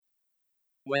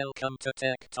Welcome to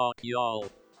Tech Talk, y'all.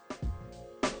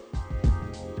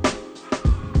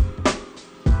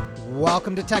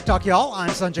 Welcome to Tech Talk, y'all.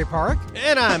 I'm Sanjay Parekh.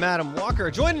 And I'm Adam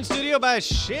Walker, joined in studio by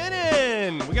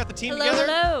Shannon. We got the team together.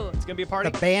 Hello. It's going to be a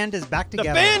party. The band is back together.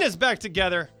 The band is back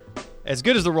together. As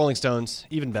good as the Rolling Stones,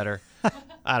 even better.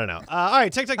 I don't know. All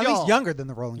right, Tech Talk, At y'all. least younger than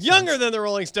the Rolling Stones. Younger than the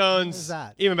Rolling Stones. What is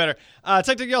that? Even better.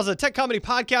 Tech Talk, y'all is a tech comedy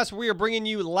podcast where we are bringing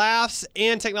you laughs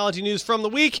and technology news from the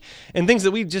week and things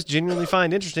that we just genuinely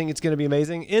find interesting. It's going to be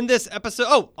amazing. In this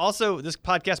episode, also, this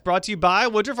podcast brought to you by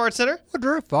Woodruff Arts Center.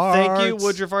 Woodruff Arts. Thank you,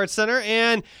 Woodruff Arts Center.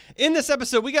 And in this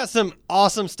episode, we got some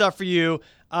awesome stuff for you.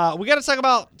 We got to talk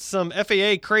about some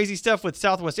FAA crazy stuff with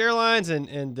Southwest Airlines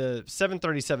and the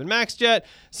 737 MAX jet,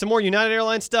 some more United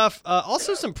Airlines stuff,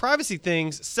 also some privacy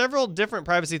things, several different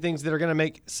privacy things that are going to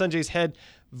make Sanjay's head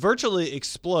virtually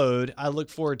explode. I look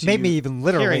forward to Maybe even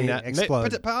literally hearing that.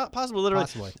 explode. Possibly literally.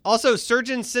 Possibly. Also,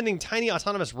 surgeons sending tiny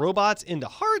autonomous robots into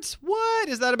hearts. What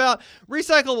is that about?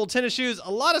 Recyclable tennis shoes,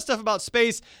 a lot of stuff about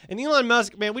space. And Elon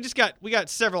Musk, man, we got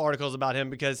several articles about him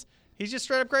because he's just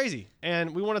straight up crazy, and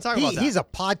we want to talk about that. He's a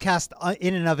podcast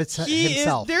in and of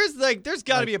himself. There's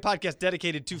got to be a podcast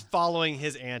dedicated to following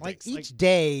his antics. Like each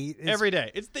day. Every day.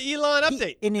 It's the Elon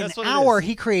update. In That's an what it hour, is.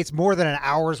 he creates more than an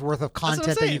hour's worth of That's what I'm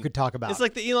content that you saying. could talk about. It's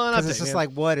like the Elon update. Because it's just man.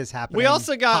 like, what is happening? We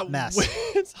also got Hot mess.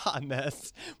 It's a hot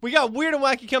mess. We got weird and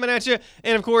wacky coming at you,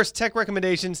 and of course, tech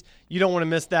recommendations. You don't want to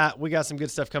miss that. We got some good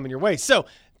stuff coming your way. So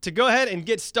to go ahead and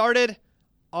get started,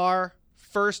 our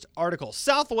first article.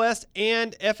 Southwest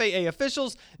and FAA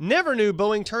officials never knew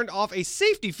Boeing turned off a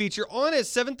safety feature on its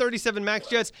 737 MAX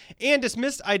jets and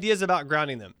dismissed ideas about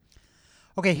grounding them.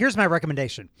 Okay, here's my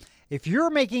recommendation. If you're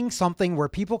making something where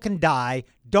people can die,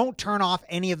 don't turn off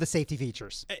any of the safety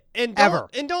features. And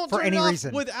don't for turn any it off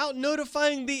reason. without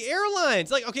notifying the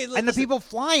airlines. Like, okay, And the listen. people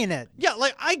flying it. Yeah,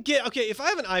 like I get, okay, if I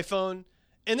have an iPhone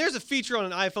and there's a feature on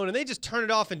an iPhone and they just turn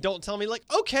it off and don't tell me, like,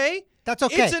 okay. That's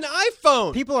okay. It's an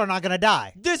iPhone. People are not going to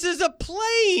die. This is a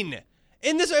plane.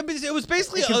 And it was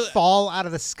basically It can fall out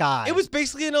of the sky. it was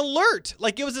basically an alert.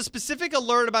 Like, it was a specific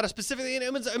alert about a specific thing. And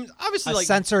it was obviously a like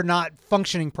sensor not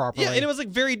functioning properly. yeah, and it was like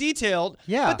very detailed.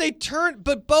 Yeah.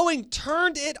 But Boeing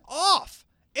turned it off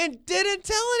and didn't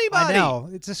tell anybody. I know.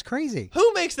 It's just crazy.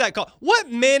 Who makes that call?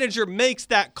 What manager makes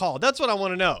that call? That's what I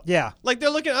want to know. Yeah. Like, they're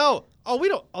looking,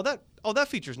 that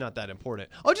feature's not that important.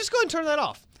 Oh, just go ahead and turn that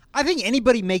off. I think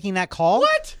anybody making that call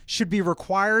What? should be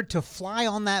required to fly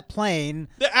on that plane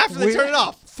After they turn it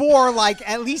off. for like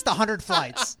at least 100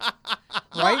 flights. Well,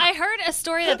 Right? I heard a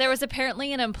story that there was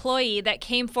apparently an employee that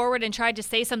came forward and tried to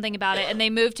say something about it, and they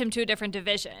moved him to a different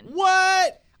division.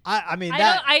 What? I mean,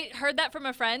 I heard that from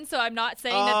a friend, so I'm not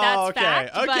saying that that's okay,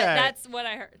 fact, but okay. that's what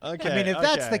I heard. Okay. I mean, if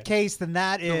that's okay. the case, then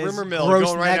that is rumor mill gross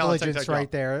going right now on negligence TikTok.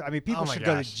 right there. I mean, people Oh my should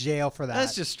go to gosh. jail for that.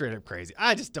 That's just straight up crazy.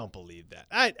 I just don't believe that.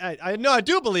 I know I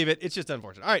do believe it. It's just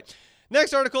unfortunate. All right.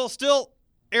 Next article, still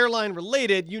airline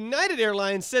related. United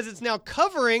Airlines says it's now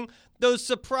covering those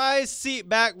surprise seat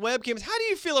back webcams. How do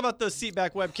you feel about those seat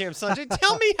back webcams, Sanjay?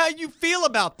 Tell me how you feel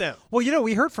about them. Well,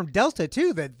 we heard from Delta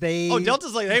too that they. Oh,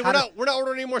 Delta's like, hey, had we're not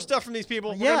ordering any more stuff from these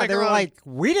people. We're gonna Yeah, make they our were own. like,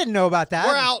 we didn't know about that.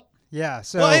 We're out. Yeah,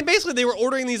 so Well, and basically they were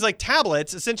ordering these like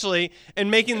tablets essentially and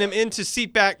making them into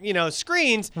seat back,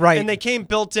 screens. Right. And they came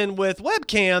built in with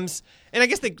webcams. And I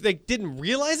guess they didn't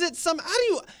realize it.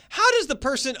 How does the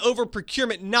person over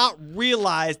procurement not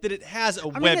realize that it has a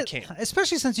webcam?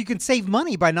 Especially since you can save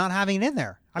money by not having it in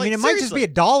there. I Like, mean, it might just seriously.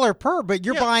 be $1 per, but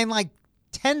you're Yeah. buying like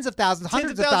tens of thousands,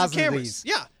 hundreds of thousands of cameras. these.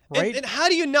 Yeah. Right? And how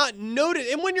do you not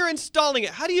notice? And when you're installing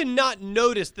it, how do you not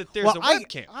notice that there's a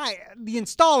webcam? The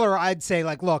installer, I'd say,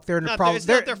 like, look, they're in the problem. It's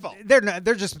not their fault.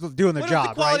 They're just doing their What job, if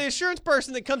the quality right? assurance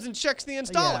person that comes and checks the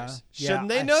installers? Yeah. Shouldn't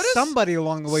they Yeah. notice? Somebody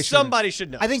along the way should. Somebody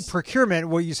should notice. I think procurement,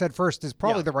 what you said first, is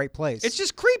probably Yeah. the right place. It's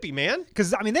just creepy, man.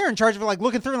 Because, I mean, they're in charge of, like,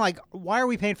 looking through and, like, why are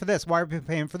we paying for this? Why are we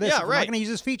paying for this? Yeah, If we're right. not going to use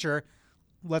this feature,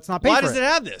 let's not pay Why for does it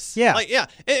have this? Yeah. Like, yeah.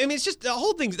 I mean, it's just the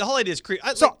whole idea is creepy.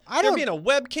 So, I there don't- being a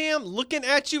webcam looking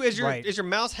at you as Right. your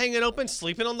mouth's hanging open,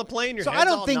 sleeping on the plane. Your So head's I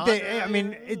don't all think nodding. I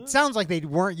mean, it sounds like they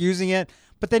weren't using it,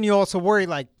 but then you also worry,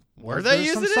 like, Were was they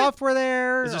there some using it? software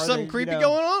there? Is there Are something they, creepy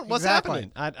going on? What's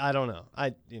Exactly. happening? I don't know.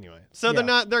 Anyway. So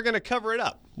Yeah. they're going to cover it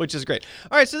up, which is great.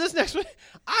 All right. So this next one,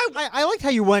 I liked how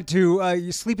you went to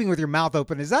you sleeping with your mouth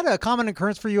open. Is that a common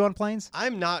occurrence for you on planes?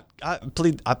 I'm not. I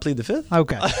plead the fifth.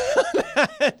 Okay.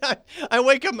 I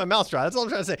wake up, my mouth's dry. That's all I'm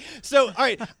trying to say. So, all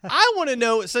right, I want to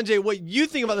know, Sanjay, what you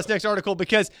think about this next article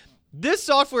because this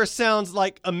software sounds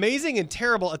like amazing and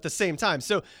terrible at the same time.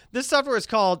 So, this software is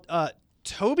called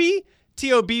Tobii,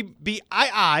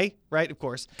 Tobbii, right? Of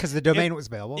course, Because the domain was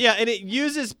available. yeah, and it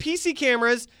uses PC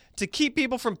cameras to keep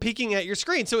people from peeking at your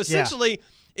screen. So essentially,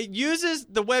 it uses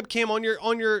the webcam on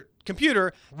your computer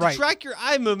to Right. track your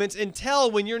eye movements and tell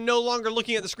when you're no longer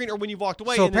looking at the screen or when you've walked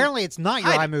away. So and then apparently it's not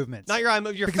your hide eye it. movements. Not your eye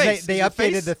movement, your because face. they Is your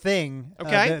updated face- the thing,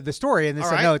 Okay. the story, and they All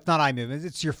said, right. no, it's not eye movements.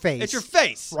 It's your face. It's your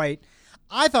face. Right.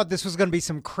 I thought this was going to be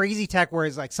some crazy tech where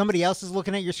it's like somebody else is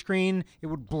looking at your screen, it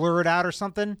would blur it out or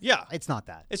something. Yeah. It's not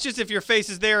that. It's just if your face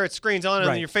is there, it screen's on, and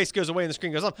Right. then your face goes away and the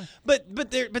screen goes on. But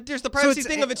there's the privacy it's-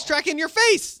 thing of it's tracking your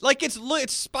face, like it's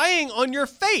spying on your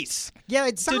face. Yeah,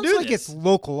 it sounds do like this. it's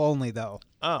local only, though.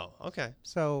 Oh, okay.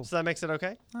 So, So that makes it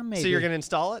okay. So maybe. you're gonna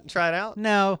install it and try it out.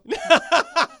 no.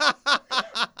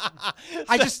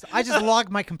 I just log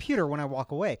my computer when I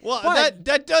walk away. Well, But-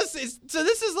 that does. So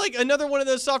this is like another one of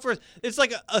those softwares. It's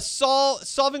like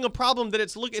solving a problem that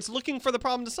it's looking for the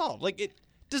problem to solve. Like it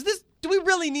does this. Do we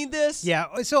really need this? Yeah.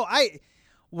 So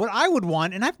what I would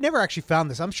want, and I've never actually found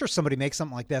this. I'm sure somebody makes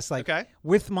something like this. Like Okay.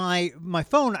 with my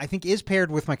phone, I think is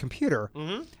paired with my computer,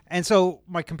 and so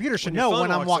my computer should When your know phone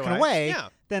when I'm walks walking away, away. yeah.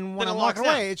 Then when Then it I'm locks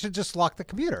walking away, down. it should just lock the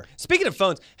computer. Speaking of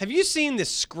phones, have you seen the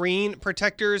screen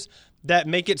protectors that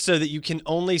make it so that you can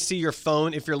only see your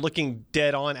phone if you're looking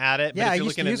dead on at it? Yeah, but I if you're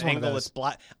used to looking at use an one of angle, those. it's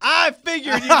black. I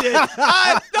figured you did.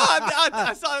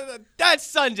 I saw that.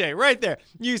 That's Sanjay right there.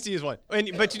 You used to use one,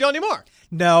 but you don't anymore.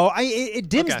 No, it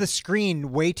dims Okay. the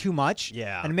screen way too much.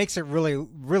 Yeah. and it makes it really,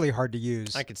 really hard to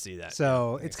use. I could see that.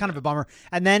 So it's kind of a bummer.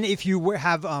 And then if you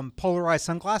have polarized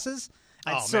sunglasses,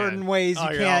 at Oh, certain man. ways Oh, you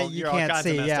you're can't all- you you're all can't kinds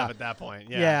of see. messed Yeah, up at that point.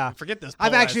 Yeah. Yeah. Forget this. I've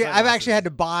polarized actually had sunglasses.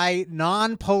 to buy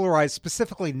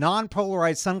specifically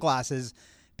non-polarized sunglasses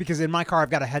because in my car I've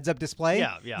got a heads-up display.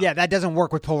 Yeah, yeah. Yeah, that doesn't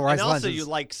work with polarized And also, lenses. you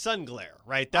like sun glare,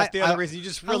 right? That's the I- other reason. You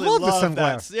just I really love the sun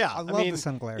that. glare. Yeah, I love the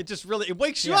sun glare. It just really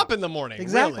wakes you Yeah. up in the morning.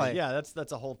 Exactly. Really. Yeah,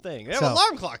 that's a whole thing. They have So,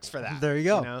 alarm clocks for that. there you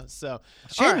go. know? So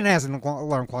Shannon all right. has an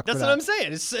alarm clock That's for what that. I'm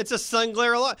saying. It's a sun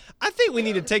glare alarm. I think we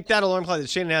need to take that alarm clock that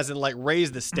Shannon has and like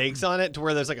raise the stakes on it to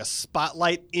where there's like a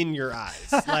spotlight in your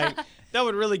eyes. Like that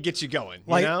would really get you going.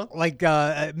 You know? like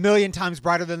a million times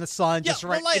brighter than the sun, just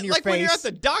well, right like, in your like face. when you're at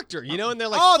the doctor, you know, and they're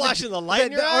like Oh, flashing the light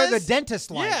in your eyes. or the dentist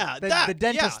light. Yeah, the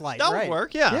dentist light. That would right.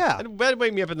 work. Yeah, yeah. That'd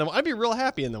wake me up in the. I'd be real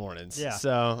happy in the mornings. Yeah.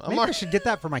 So Maybe I should get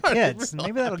that for my kids.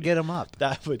 Maybe that'll get them up.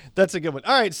 That's a good one.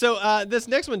 All right, so this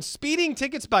next one, speeding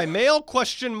tickets by mail? ?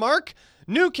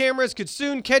 New cameras could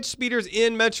soon catch speeders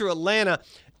in Metro Atlanta.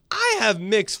 I have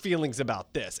mixed feelings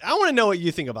about this. I want to know what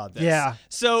you think about this. Yeah.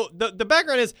 So the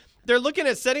background is they're looking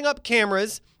at setting up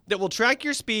cameras that will track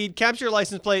your speed, capture your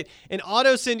license plate, and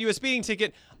auto send you a speeding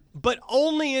ticket, but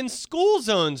only in school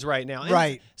zones right now. And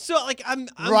Right. So like I'm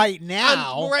Right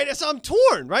now. So I'm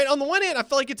torn. Right. On the one hand, I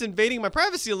feel like it's invading my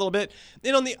privacy a little bit,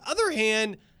 and on the other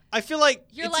hand, I feel like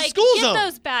You're it's like, a school get zone.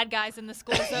 those bad guys in the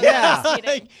school zone. Yeah. That's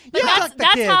cheating. But Yeah. that's, Protect the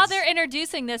that's how kids. they're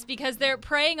introducing this because they're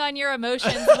preying on your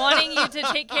emotions, wanting you to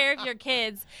take care of your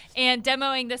kids, and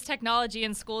demoing this technology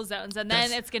in school zones. And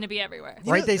then it's going to be everywhere.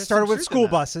 You Right? know, They there's started some with truth in school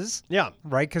that. buses. Yeah.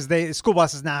 Right? Because school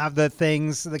buses now have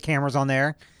the cameras on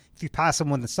there. If you pass them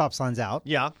when the stop sign's out,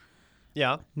 Yeah.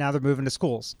 Yeah. now they're moving to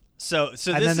schools. So And this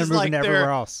then they're is moving like to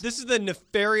everywhere else. This is the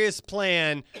nefarious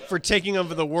plan for taking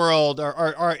over the world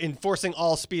or enforcing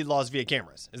all speed laws via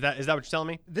cameras. Is that what you're telling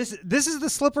me? This is the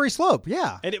slippery slope.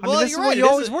 Yeah. And I mean, this is you're what right. you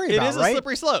always worry about, It is right? a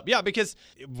slippery slope. Yeah, because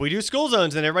we do school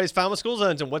zones and everybody's fine with school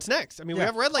zones. And what's next? I mean, we Yeah.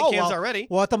 have red light Oh, cams well- already.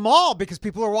 Well, at the mall because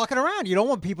people are walking around. You don't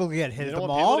want people to get hit You at the don't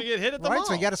want mall. people to get hit at the right? So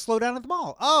mall. you got to slow down at the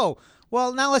mall. Oh,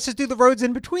 well, now let's just do the roads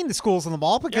in between the schools and the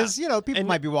mall because people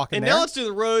might be walking and there. now let's do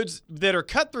the roads that are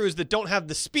cut throughs that don't have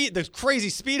the crazy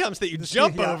speed humps that you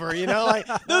jump yeah. over. You know, like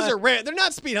those are they're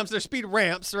not speed humps, they're speed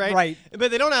ramps, right? Right. But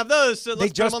they don't have those, so they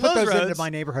let's just put put them on those roads. into my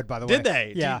neighborhood, by the way. Did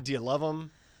they? Yeah. Do you love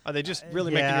them? Are they just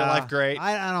really making your Yeah. life great?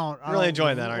 I don't Really don't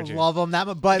enjoying that, aren't you? Love them that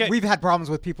much, but Okay. we've had problems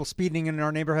with people speeding in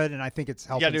our neighborhood, and I think it's You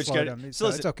helping gotta do what you slow gotta do. them. So So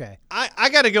listen, it's okay. I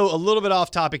got to go a little bit off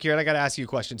topic here, and I got to ask you a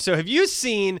question. So, have you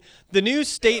seen the new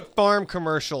State Farm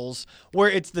commercials where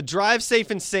it's the Drive Safe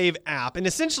and Save app? And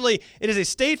essentially, it is a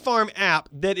State Farm app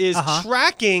that is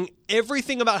tracking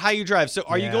everything about how you drive. So,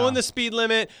 are you Yeah. going the speed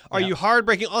limit? Are Yeah. you hard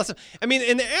braking? All that stuff. I mean,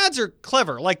 and the ads are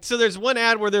clever. Like, so there's one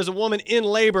ad where there's a woman in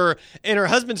labor, and her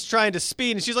husband's trying to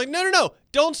speed, and she's like, no,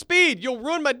 don't speed. You'll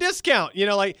ruin my discount. You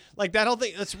know, like that whole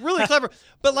thing. That's really clever.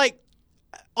 But like,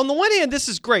 on the one hand, this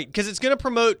is great because it's going to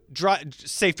promote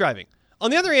safe driving. On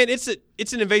the other hand, it's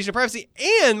an invasion of privacy.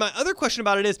 And my other question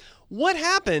about it is, what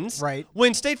happens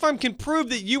when State Farm can prove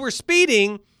that you were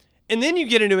speeding and then you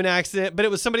get into an accident, but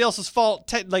it was somebody else's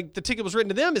fault? Like the ticket was written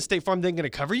to them. Is State Farm then going to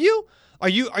cover you? Are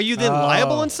you then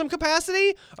liable in some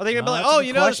capacity? Are they going to be like, that's a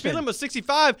good the speed question. limit was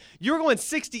 65. You were going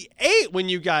 68 when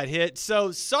you got hit.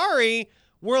 So sorry,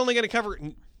 we're only going to cover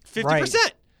 50%.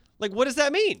 Like, what does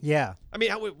that mean? Yeah. I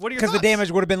mean, what are your Because the thoughts?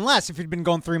 damage would have been less if you'd been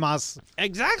going 3 miles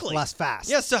Exactly. less fast.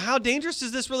 Yeah, so how dangerous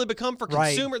does this really become for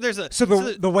Right. consumer? There's a So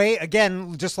the way,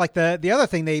 again, just like the other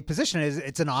thing they position is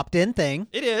it's an opt-in thing,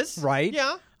 it is. right?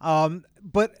 Yeah.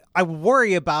 But I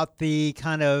worry about the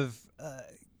kind of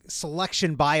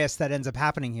selection bias that ends up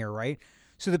happening here, right?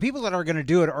 So the people that are going to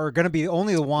do it are going to be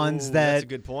only the ones Ooh, that's a that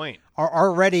good point. are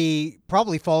already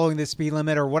probably following the speed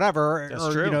limit or whatever, That's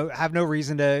or true. have no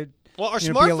reason to. Well, our be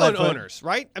a smartphone lead foot. owners,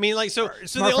 right? I mean, like, so the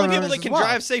smartphone only people owners that as can well.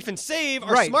 drive safe and save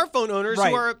are Right. smartphone owners Right.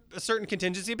 who are a certain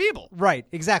contingency of people. Right,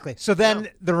 exactly. So then Yeah.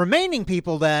 the remaining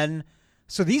people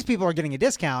so these people are getting a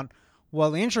discount.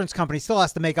 Well, the insurance company still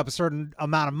has to make up a certain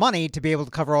amount of money to be able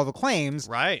to cover all the claims.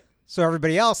 Right. So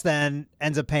everybody else then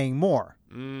ends up paying more,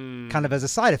 kind of as a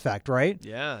side effect, right?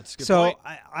 Yeah, that's a good So point.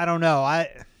 I don't know.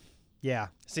 Yeah.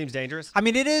 Seems dangerous. I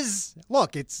mean, it is.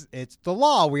 Look, it's the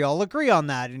law. We all agree on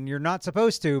that, and you're not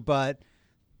supposed to. But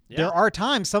Yeah. there are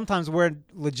sometimes where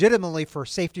legitimately for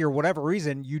safety or whatever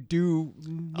reason, you do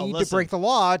need to listen. break the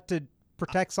law to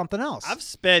protect something else. I've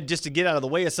sped just to get out of the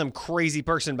way of some crazy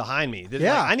person behind me. That,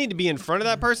 Yeah. like, I need to be in front of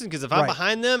that person because if I'm Right.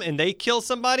 behind them and they kill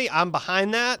somebody, I'm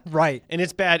behind that. Right. And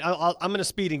it's bad. I'm going to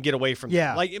speed and get away from Yeah.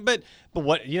 them. Like, but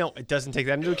what, it doesn't take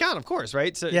that into account, of course,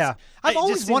 right? So Yeah. I've it just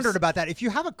always seems- wondered about that. If you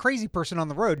have a crazy person on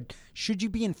the road, should you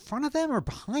be in front of them or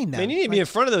behind them? Man, you need to be in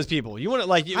front of those people. You want to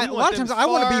like. A lot of times I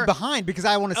want to be behind because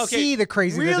I want to see the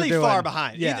crazy that really they're doing. far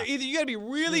behind. Yeah. Either you got to be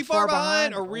really far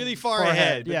behind or really far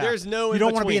ahead. But yeah. there's no. You in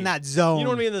don't want to be between. in that zone. You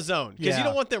don't want to be in the zone because you Yeah.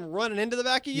 don't want them running into the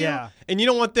back of you. Yeah. And you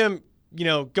don't want them,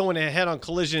 going ahead on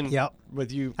collision. Yep.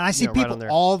 With you. And I see right people on there.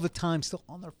 all the time still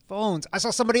on their phones. I saw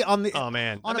somebody on the Oh,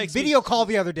 man. on That a makes me- video call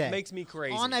the other day. Makes me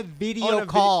crazy. On a On video a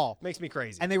call. makes me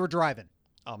crazy. And they were driving.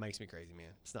 Oh, it makes me crazy, man.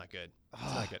 It's not good.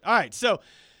 It's not good. All right, so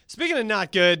speaking of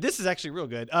not good, this is actually real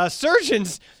good.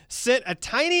 Surgeons sent a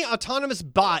tiny autonomous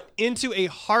bot into a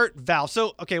heart valve.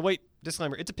 So, okay, wait,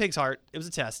 disclaimer. It's a pig's heart. It was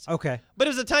a test. Okay. But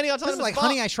it was a tiny This autonomous is like bot.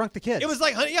 Honey, I Shrunk the Kids. It was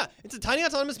like Honey, yeah. It's a tiny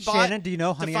autonomous bot. Shannon, do you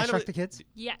know to Honey, I find Shrunk a- the Kids?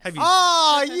 Yes. Have you?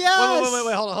 Oh, yes.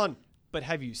 Wait, hold on. But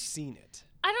have you seen it?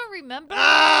 I don't remember.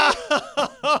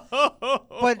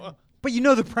 But you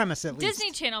know the premise at least.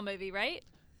 Disney Channel movie, right?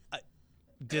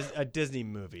 A Disney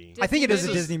movie. I think it is a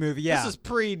This Disney movie, yeah. This is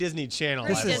pre-Disney Channel,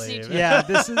 This I is- believe. Disney Yeah,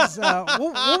 this is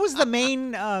what was the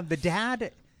main the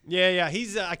dad? Yeah.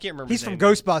 He's I can't remember. He's his from name.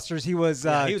 Ghostbusters. He was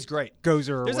Yeah, he was great.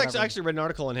 Gozer or There's whatever. actually read an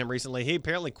article on him recently. He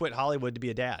apparently quit Hollywood to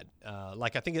be a dad. I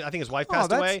think his wife Oh, passed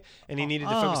that's- away, and he needed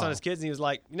to focus oh. on his kids. And he was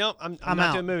like, "No, I'm I'm not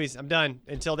out." doing movies. I'm done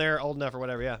until they're old enough or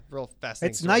whatever." Yeah, real fast.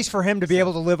 It's nice for him to be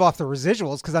able to live off the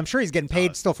residuals because I'm sure he's getting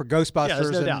paid still for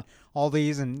Ghostbusters no and doubt. all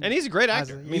these. And And he's a great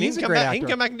as actor. a- I mean, he's he a can come great back. He can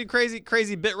actor. come back and do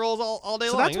crazy bit roles all day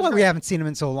So long. that's He why was we great. haven't seen him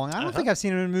in so long. I don't think I've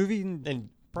seen him in a movie in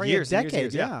probably years, a and years,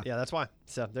 decade. years. Yeah, that's why.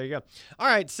 So there you go. All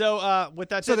right. So with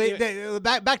that So said, they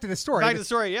back to the story. back to the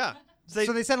story. Yeah.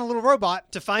 So they sent a little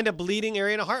robot. to find a bleeding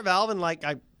area in a heart valve and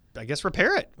I guess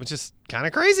repair it, which is kind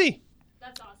of crazy.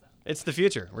 That's awesome. It's the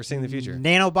future. We're seeing the future.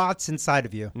 Nanobots inside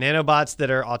of you. Nanobots that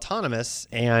are autonomous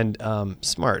and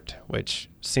smart, which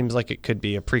seems like it could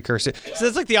be a precursor. So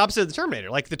it's like the opposite of the Terminator.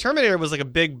 Like the Terminator was like a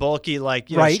big, bulky, Right.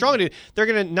 strong dude. They're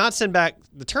going to not send back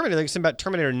the Terminator. They're going to send back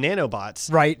Terminator nanobots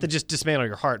Right. that just dismantle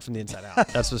your heart from the inside out.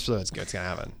 That's what's going to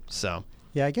happen. So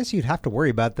Yeah, I guess you'd have to worry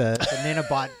about the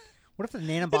nanobot. What if the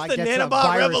nanobot it's the gets a nanobot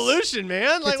virus, revolution,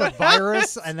 man. gets Like a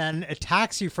virus and then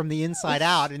attacks you from the inside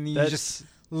out, and you That's- just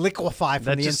liquefy from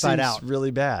that the just inside seems out?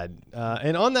 really bad.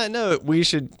 And on that note, we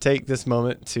should take this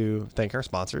moment to thank our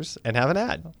sponsors and have an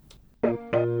ad.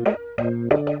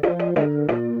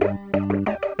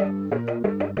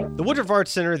 The Woodruff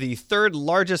Arts Center, the third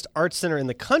largest arts center in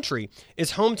the country,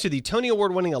 is home to the Tony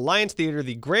Award-winning Alliance Theater,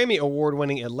 the Grammy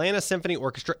Award-winning Atlanta Symphony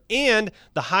Orchestra, and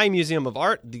the High Museum of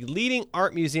Art, the leading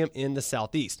art museum in the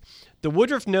Southeast. The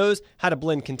Woodruff knows how to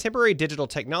blend contemporary digital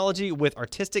technology with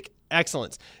artistic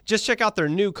excellence. Just check out their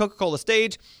new Coca-Cola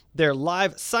stage, their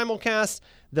live simulcasts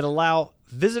that allow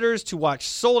visitors to watch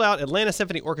sold-out Atlanta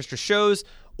Symphony Orchestra shows,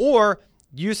 or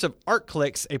use of Art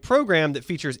Clicks, a program that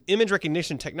features image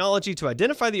recognition technology to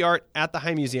identify the art at the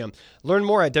High Museum. Learn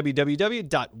more at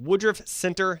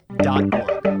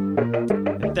www.woodruffcenter.org.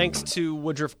 And thanks to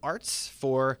Woodruff Arts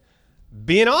for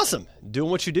being awesome,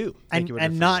 doing what you do. Thank you, Woodruff,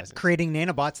 And for not advising us. creating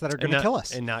nanobots that are going to kill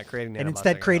us. And not creating And nanobots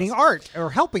instead that are creating gonna kill us. art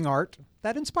or helping art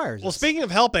that inspires Well, us. speaking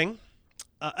of helping,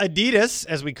 Adidas,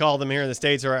 as we call them here in the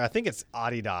States, or I think it's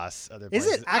Adidas. Other Is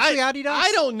places. it actually Adidas?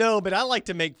 I don't know, but I like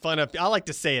to make fun of. I like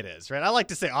to say it is, right? I like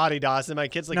to say Adidas, and my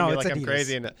kids look at No, me it's like I'm Adidas.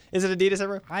 crazy. And is it Adidas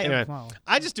ever? Anyway, well,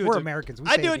 I just do it. we're to, Americans. We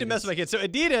I say do it to mess Adidas. with my kids. So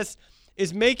Adidas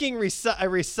is making a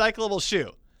recyclable shoe.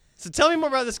 So tell me more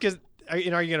about this, because are you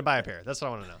going to buy a pair? That's what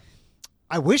I want to know.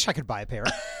 I wish I could buy a pair.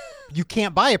 You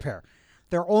can't buy a pair.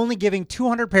 They're only giving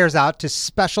 200 pairs out to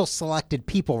special selected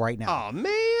people right now. Oh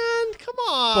man, come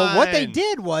on. But what they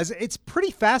did was, it's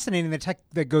pretty fascinating, the tech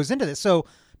that goes into this. So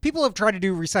people have tried to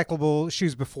do recyclable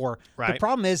shoes before. Right. The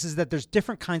problem is that there's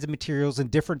different kinds of materials in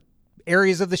different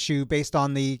areas of the shoe based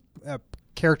on the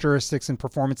characteristics and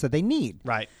performance that they need.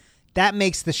 Right. That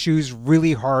makes the shoes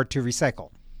really hard to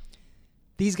recycle.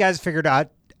 These guys figured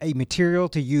out a material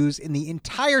to use in the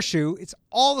entire shoe. It's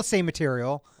all the same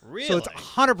material. Really? So it's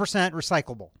 100%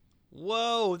 recyclable.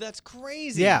 Whoa, that's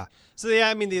crazy. Yeah. So yeah,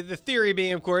 I mean the theory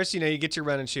being, of course, you get your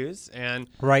running shoes, and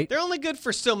Right. they're only good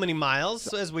for so many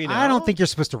miles, as we know. I don't think you're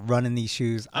supposed to run in these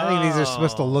shoes. I think these are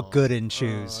supposed to look good in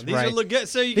shoes. These right? are look good.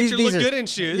 So you These- get your these look are- good in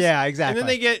shoes. Yeah, exactly. And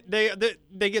then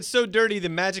they get so dirty, the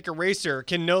magic eraser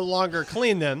can no longer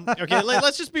clean them. Okay,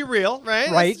 let's just be real,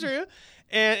 right? Right. That's true.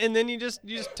 And then you just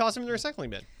toss them in the recycling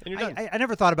bin, and you're done. I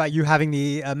never thought about you having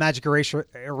the magic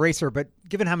eraser, but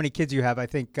given how many kids you have, I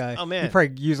think Oh, man. you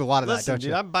probably use a lot of Listen, that, don't dude,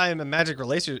 you? I'm buying magic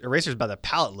erasers by the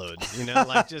pallet load.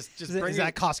 Like just Is bring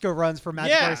that Costco runs for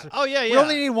magic Yeah. eraser? Oh, yeah, We yeah.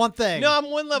 only need one thing. No,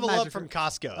 I'm one level up Magic- from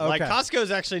Costco. Like Okay. Costco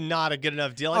is actually not a good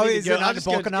enough deal. Oh, I need is to go. it not I'm just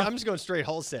bulk going, enough? I'm just going straight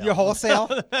wholesale. You wholesale?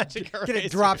 The magic Get it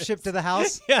erasers. drop shipped to the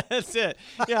house? Yeah, that's it.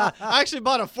 Yeah, I actually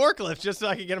bought a forklift just so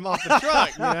I could get them off the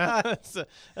truck.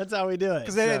 That's how we do it.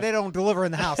 Because they don't deliver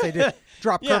in the house. They do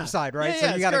drop curbside, right? Yeah, so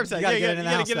it's you gotta curbside. get Yeah, it in the you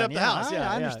house. gotta get it up then. the house. Yeah, I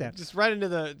yeah. understand. Just right into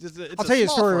the. I'll tell you a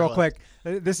story real forklift.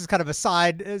 quick. This is kind of a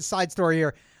side story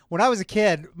here. When I was a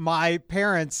kid, my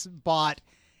parents bought,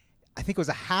 I think it was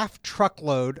a half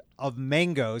truckload of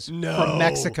mangoes from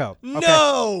Mexico. Okay.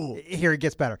 No. Here it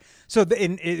gets better. So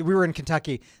we were in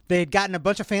Kentucky. They had gotten a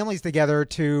bunch of families together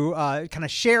to kind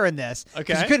of share in this.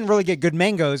 Okay. You couldn't really get good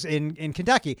mangoes in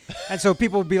Kentucky. And so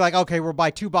people would be like, okay, we'll buy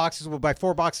 2 boxes, we'll buy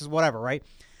 4 boxes, whatever, right?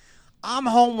 I'm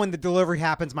home when the delivery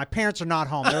happens. My parents are not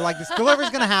home. They're like, this delivery's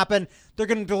going to happen. They're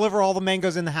going to deliver all the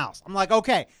mangoes in the house. I'm like,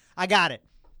 okay, I got it.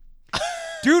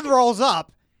 Dude rolls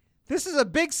up. This is a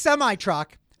big semi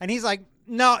truck. And he's like,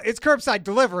 no, it's curbside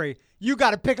delivery. You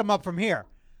got to pick them up from here.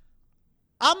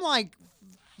 I'm like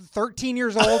 13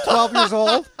 years old, 12 years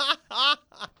old.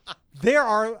 There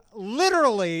are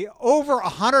literally over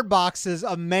 100 boxes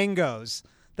of mangoes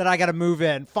that I got to move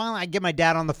in. Finally, I get my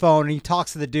dad on the phone, and he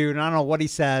talks to the dude, and I don't know what he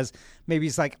says. Maybe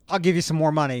he's like, I'll give you some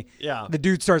more money. Yeah. The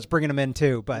dude starts bringing them in,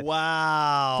 too. But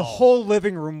Wow. the whole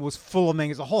living room was full of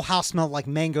mangoes. The whole house smelled like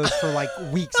mangoes for like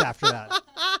weeks after that.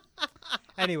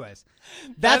 Anyways,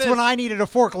 that's when I needed a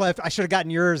forklift. I should have gotten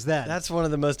yours then. That's one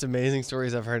of the most amazing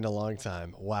stories I've heard in a long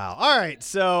time. Wow. All right.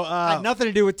 So had nothing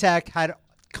to do with tech. Had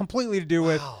completely to do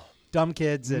with dumb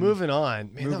kids. And moving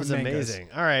on. Man, that was moving mangoes. amazing.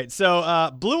 All right.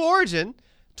 So Blue Origin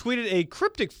tweeted a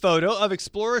cryptic photo of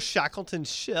Explorer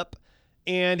Shackleton's ship.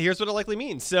 And here's what it likely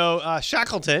means. So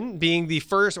Shackleton, being the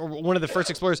first or one of the first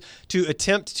explorers to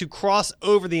attempt to cross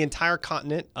over the entire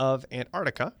continent of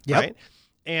Antarctica, Yep. right?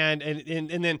 And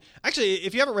then actually,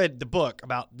 if you haven't read the book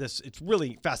about this, it's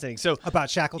really fascinating. So About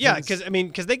Shackleton. yeah,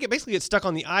 because they basically get stuck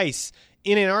on the ice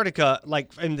in Antarctica,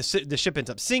 and the ship ends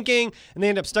up sinking, and they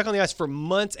end up stuck on the ice for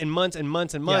months and months and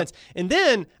months and months. And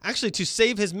then, actually, to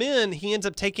save his men, he ends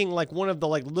up taking like one of the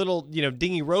like little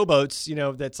dinghy rowboats,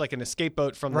 that's like an escape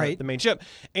boat from the main ship,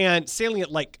 and sailing it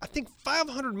like I think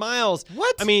 500 miles.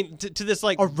 What? I mean, to this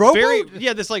like A rowboat?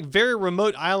 this like very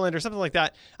remote island or something like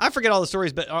that. I forget all the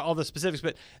stories, but all the specifics.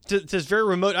 But to this very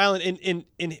remote island,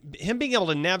 and him being able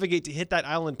to navigate to hit that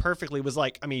island perfectly was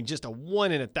like, I mean, just a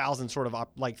 1 in 1,000 sort of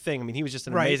like thing. I mean, he was just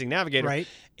an amazing navigator. Right.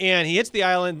 And he hits the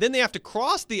island. Then they have to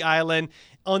cross the island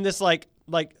on this like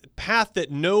path that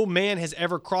no man has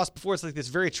ever crossed before. It's like this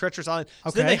very treacherous island.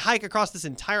 So then Okay. they hike across this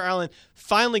entire island,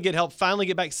 finally get help, finally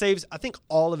get back, saves, I think,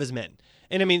 all of his men.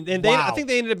 And I mean, I Wow. think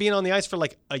they ended up being on the ice for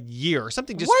like a year or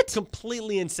something, just What?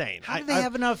 completely insane. How did they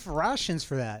have enough rations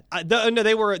for that? No,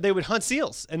 they would hunt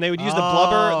seals, and they would use the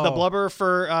Oh. blubber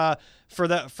for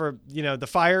the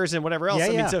fires and whatever else. Yeah, I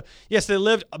mean, yeah. so yes, they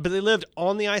lived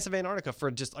on the ice of Antarctica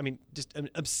for just an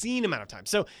obscene amount of time.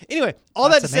 So anyway, all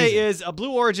That's that to say amazing. is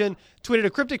Blue Origin tweeted a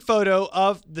cryptic photo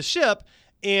of the ship.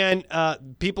 And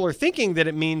people are thinking that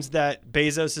it means that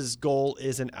Bezos's goal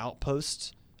is an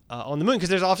outpost on the moon, because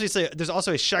there's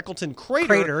also a Shackleton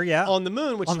crater yeah. on the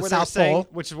moon, which On is the where South they're saying, Pole.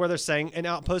 which is where they're saying an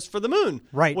outpost for the moon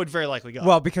Right. would very likely go.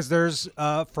 Well, because there's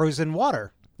frozen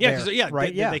water. yeah, there, because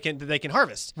right? they can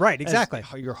harvest. Right, As exactly.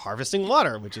 you're harvesting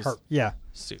water, which is Yeah.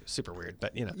 super weird,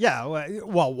 but Yeah.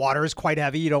 Well, water is quite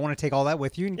heavy. You don't want to take all that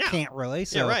with you. You Yeah. can't really.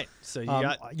 So, Yeah, right. So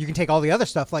you can take all the other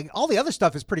stuff. Like all the other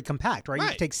stuff is pretty compact, right? You Right.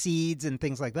 can take seeds and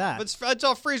things like that. it's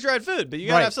all freeze dried food, but you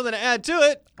gotta Right. have something to add to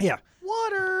it. Yeah.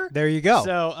 Water. September. There you go.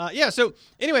 So So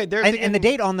anyway, they're and the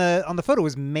date on the photo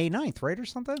was May 9th, right, or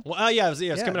something? Well,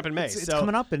 it's coming up in May. It's so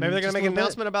coming up in maybe they're gonna just make a an little bit.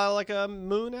 announcement about like a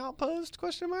moon outpost? ?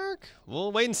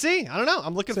 We'll wait and see. I don't know.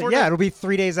 I'm looking So, forward. yeah, to it'll be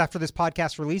 3 days after this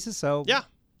podcast releases. So Yeah.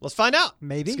 Let's find out.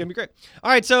 Maybe. It's going to be great. All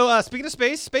right, so speaking of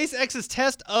space, SpaceX's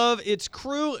test of its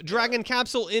Crew Dragon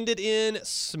capsule ended in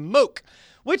smoke,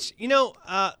 which,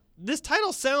 this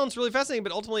title sounds really fascinating,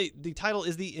 but ultimately the title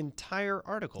is the entire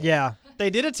article. yeah, They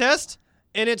did a test,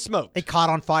 and it smoked. it caught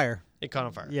on fire. It caught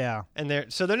on fire. Yeah, And they're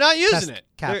not using test it.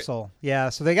 capsule. Yeah,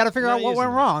 so they got to figure not out what went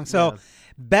using it. wrong. So Yeah.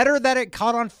 better that it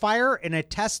caught on fire in a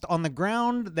test on the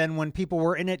ground than when people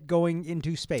were in it going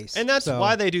into space. And that's So,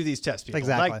 why they do these tests, people.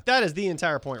 Exactly. Like, that is the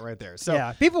entire point right there. So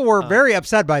yeah, people were very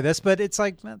upset by this, but it's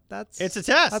like that's it's a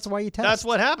test. That's why you test. That's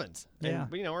what happens. Yeah.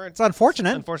 And, It's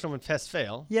unfortunate. Unfortunate when tests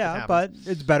fail. It Yeah, happens.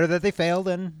 but it's better that they failed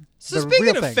than So the speaking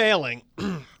real of thing. failing,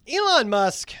 Elon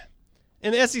Musk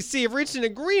and the SEC have reached an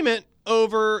agreement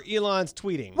over Elon's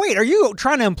tweeting. Wait, are you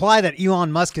trying to imply that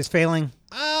Elon Musk is failing?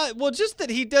 Well, just that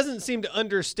he doesn't seem to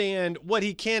understand what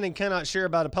he can and cannot share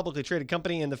about a publicly traded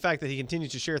company, and the fact that he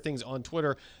continues to share things on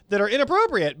Twitter that are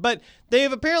inappropriate. But they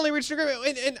have apparently reached an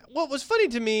agreement. And what was funny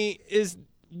to me is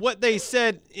what they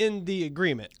said in the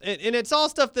agreement. And it's all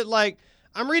stuff that, like,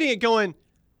 I'm reading it going,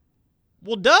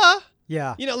 well, duh.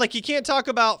 Yeah. Like you can't talk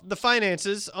about the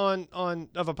finances of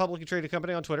a publicly traded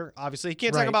company on Twitter. Obviously, you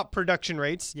can't talk Right. about production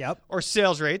rates. Yep. Or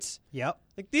sales rates. Yep.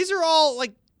 Like these are all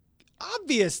like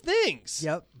obvious things.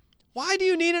 Yep. Why do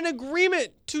you need an agreement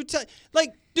to tell?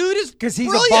 Like, dude is Because he's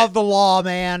brilliant. above the law,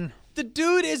 man. The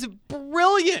dude is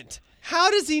brilliant.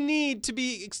 How does he need to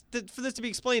be for this to be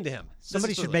explained to him?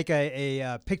 Somebody This is should make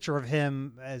a picture of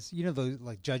him as those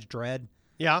like Judge Dredd.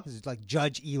 Yeah. This is like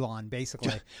Judge Elon,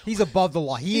 basically. He's above the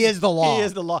law. He is the law. He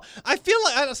is the law. I feel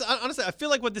like honestly, I feel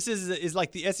like what this is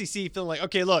like the SEC feeling like,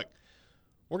 okay, look,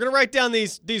 we're gonna write down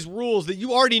these rules that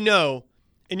you already know,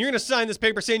 and you're gonna sign this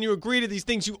paper saying you agree to these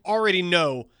things you already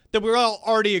know that we all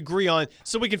already agree on,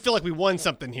 so we can feel like we won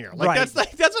something here. Like Right. that's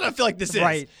what I feel like this is.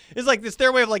 Right. It's like this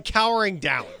their way of like cowering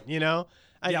down. I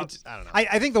Yep. don't know.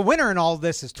 I think the winner in all of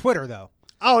this is Twitter, though.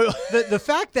 Oh, The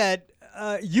fact that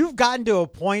you've gotten to a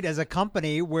point as a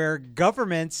company where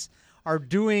governments are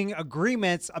doing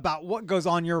agreements about what goes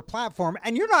on your platform,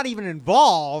 and you're not even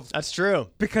involved that's true.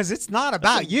 because it's not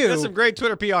about you, That's some great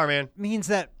Twitter PR, man. means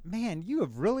that, man, you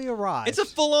have really arrived. It's a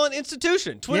full-on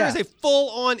institution. Twitter Yeah. is a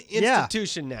full-on Yeah.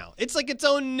 institution now. It's like its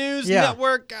own news Yeah.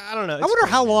 network. I don't know. I wonder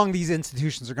how long these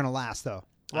institutions are going to last, though.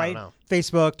 I Right? don't know.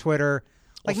 Facebook, Twitter,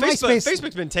 like Well, MySpace.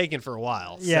 Facebook's been taken for a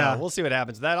while. Yeah. So we'll see what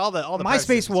happens. That all the privacy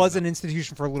MySpace stuff. was an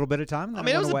institution for a little bit of time. I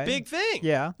mean, it was a big thing.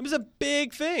 Yeah. It was a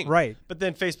big thing. Right. But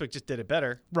then Facebook just did it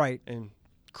better Right. and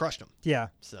crushed them. Yeah.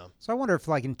 So So I wonder if,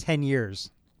 like, in 10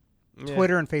 years, yeah.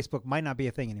 Twitter and Facebook might not be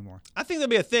a thing anymore. I think there'll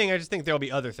be a thing. I just think there'll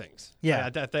be other things. Yeah.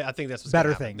 I think that's what's Better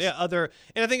gonna happen. things. Yeah,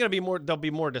 and I think they'll be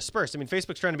more dispersed. I mean,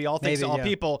 Facebook's trying to be all things Maybe, to all yeah.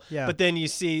 people. Yeah. But then you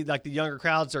see like the younger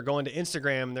crowds are going to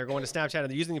Instagram, they're going to Snapchat, and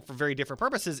they're using it for very different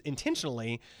purposes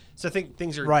intentionally. So I think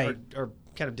things are Right. are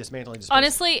kind of dismantling. Dispersed.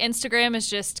 Honestly, Instagram is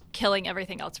just killing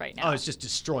everything else right now. Oh, it's just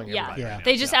destroying Yeah. everybody. Yeah. Right now.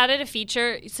 They just added a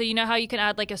feature. So you know how you can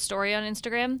add like a story on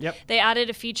Instagram? Yep. They added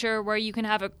a feature where you can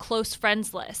have a close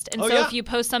friends list. And Oh, so yeah. if you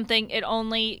post something, it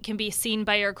only can be seen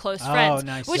by your close Oh, friends.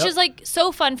 nice. Which Yep. is like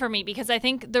so fun for me because I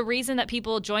think the reason that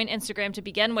people joined Instagram to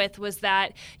begin with was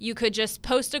that you could just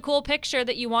post a cool picture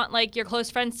that you want like your close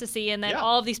friends to see and then Yeah.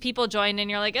 all of these people join and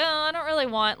you're like, oh, I don't really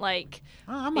want like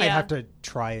I might Yeah. have to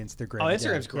try Instagram. Oh, again.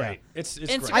 Instagram's Yeah. great. It's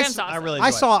Instagram's great. awesome. I really I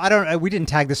enjoy saw. I don't. We didn't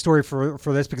tag the story for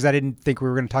this because I didn't think we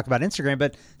were going to talk about Instagram.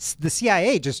 But the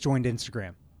CIA just joined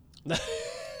Instagram.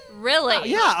 really.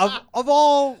 Yeah, of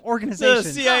all it. The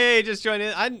organizations. CIA just joined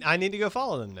in. I need to go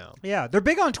follow them now. Yeah, they're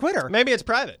big on Twitter. Maybe it's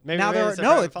private. Maybe Now maybe they're- it's a no,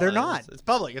 private they're following. not. It's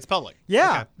public. It's public.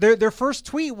 Yeah, Okay. their first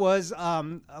tweet was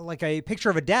like a picture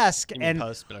of a desk You mean and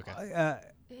post, but okay.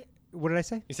 what did I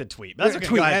say? You said tweet. That's okay.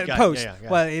 Tweet, Go ahead, go ahead. post. Yeah, yeah,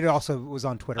 Well, it also was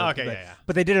on Twitter. Okay, but, yeah.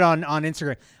 But they did it on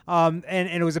Instagram. And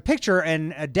it was a picture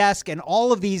and a desk and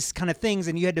all of these kind of things,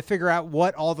 and you had to figure out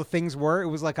what all the things were. It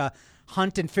was like a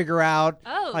hunt and figure out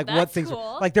Oh, like what that's things were.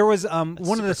 cool. Like there was one of the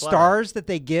super clever. stars that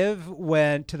they give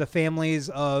when to the families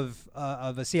of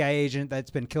a CIA agent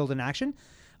that's been killed in action.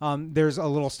 There's a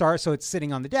little star, so it's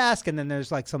sitting on the desk, and then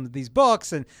there's like some of these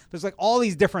books, and there's like all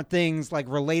these different things like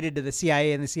related to the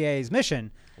CIA and the CIA's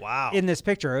mission. Wow. In this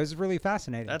picture, it was really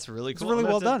fascinating. That's really cool. It's really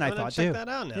I'm well gonna done, I I'm gonna thought, check too. that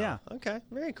out now. Yeah. Okay.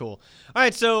 Very cool. All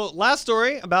right. So last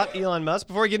story about Elon Musk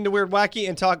before we get into Weird Wacky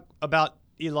and talk about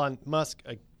Elon Musk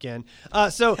again.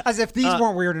 As if these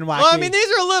weren't weird and wacky. Well, I mean, these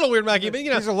are a little weird and wacky, but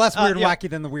you know, These are less weird and yeah. wacky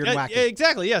than the weird and wacky.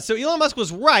 Exactly. Yeah. So Elon Musk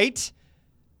was right.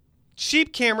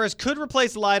 cheap cameras could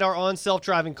replace LiDAR on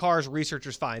self-driving cars,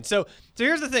 researchers find. So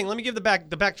here's the thing. Let me give the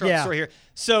backdrop story here.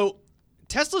 So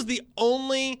Tesla's the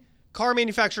only car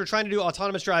manufacturer trying to do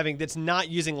autonomous driving that's not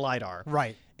using LiDAR.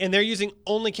 Right. And they're using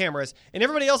only cameras. And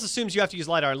everybody else assumes you have to use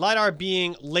LiDAR. LiDAR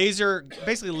being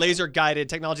basically laser-guided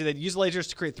technology. They use lasers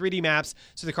to create 3D maps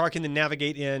so the car can then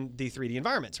navigate in the 3D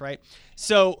environments, right?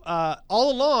 So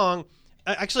all along,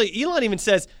 actually, Elon even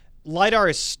says LiDAR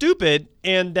is stupid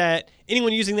and that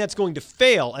anyone using that's going to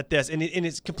fail at this. And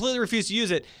it's completely refused to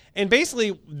use it. And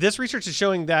basically, this research is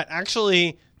showing that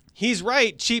actually he's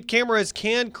right. Cheap cameras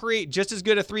can create just as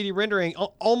good a 3D rendering,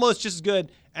 almost just as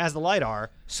good as the LiDAR.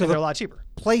 So they're a lot cheaper.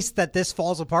 Place that this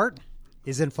falls apart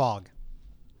is in fog.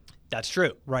 That's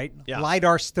true. Right? Yeah.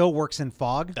 LiDAR still works in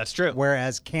fog. That's true.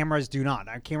 Whereas cameras do not.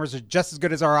 Our cameras are just as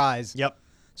good as our eyes. Yep.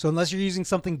 So unless you're using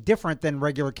something different than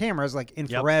regular cameras, like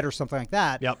infrared or something like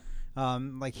that,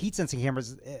 like heat sensing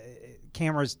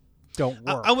cameras don't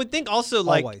work. I would think also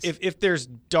like Always. if there's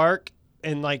dark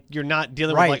and like you're not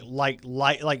dealing Right. with like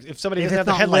light, like if somebody If doesn't have it's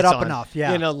the not headlights lit up on, enough,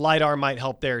 yeah. LiDAR might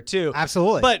help there too.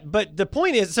 Absolutely. But the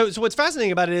point is, so what's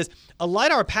fascinating about it is a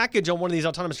LiDAR package on one of these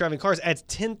autonomous driving cars adds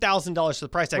 $10,000 to the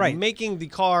price tag, Right. making the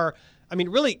car, I mean,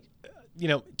 really,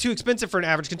 too expensive for an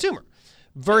average consumer.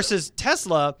 Versus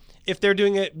Tesla, if they're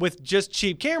doing it with just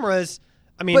cheap cameras,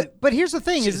 I mean, but here's the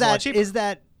thing: it's a lot cheaper. is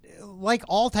that like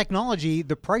all technology,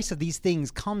 the price of these things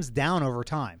comes down over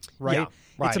time, right? Yeah,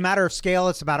 right. It's a matter of scale.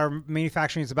 It's a matter of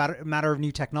manufacturing. It's about a matter of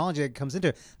new technology that comes into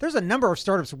it. There's a number of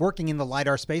startups working in the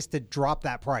LiDAR space to drop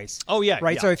that price. Oh, yeah,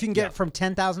 right. yeah, So if you can get yeah. it from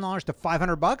 $10,000 to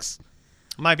 $500,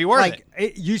 might be worth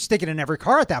it. you stick it in every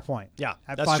car at that point. Yeah,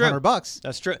 at that's $500.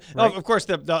 That's true. Right. Oh, of course,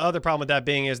 the other problem with that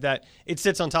being is that it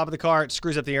sits on top of the car. It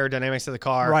screws up the aerodynamics of the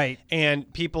car. Right.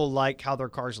 And people like how their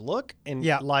cars look, and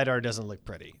Yeah. LiDAR doesn't look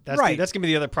pretty. That's Right. That's going to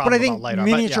be the other problem But I think about LiDAR.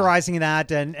 miniaturizing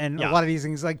that and Yeah. a lot of these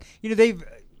things, like, they've,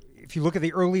 if you look at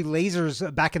the early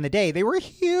lasers back in the day, they were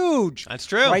huge. That's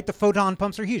true. Right? The photon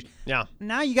pumps are huge. Yeah.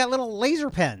 Now you got little laser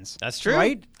pens. That's true.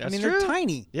 Right? That's they're true.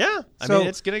 tiny. Yeah. I So mean,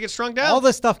 it's going to get shrunk down. All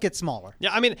this stuff gets smaller.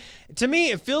 Yeah. I mean, to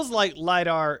me, it feels like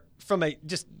LiDAR from a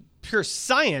just pure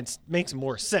science makes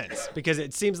more sense because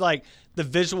it seems like the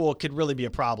visual could really be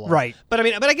a problem. Right. But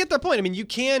I get their point. I mean, you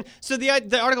can. So the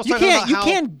article's You talking can't. about You how,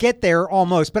 can get there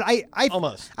almost, but I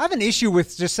Almost. I have an issue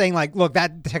with just saying like, look,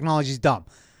 that technology's dumb.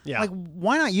 Yeah. Like,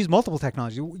 why not use multiple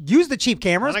technologies? Use the cheap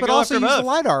cameras, Why not but go also after use the both?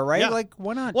 LiDAR, right? Yeah. Like,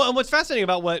 why not? Well, and what's fascinating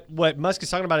about what Musk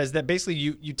is talking about is that basically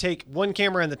you take one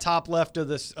camera in the top left of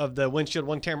the windshield,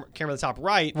 one camera in the top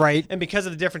right, Right. and because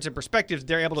of the difference in perspectives,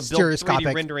 they're able to build 3D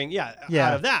Stereoscopic. rendering, Yeah.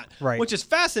 out of that, Right. which is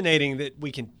fascinating that we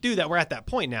can do that. We're at that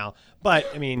point now, but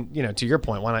I mean, to your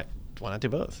point, why not do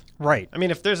both? Right. I mean,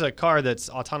 if there's a car that's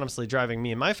autonomously driving me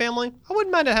and my family, I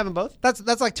wouldn't mind having both. That's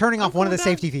like turning off one of the cool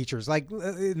with safety features, like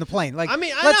in the plane. Like, I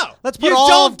mean, I let's, know. Let's put You all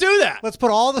don't do that. Let's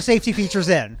put all the safety features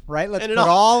in, right? Let's And put it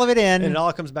all of it in. And it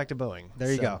all comes back to Boeing.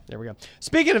 There you go. There we go.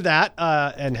 Speaking of that,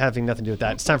 and having nothing to do with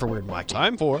that, it's time for Weird and Wacky.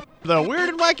 Time for the Weird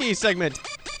and Wacky segment.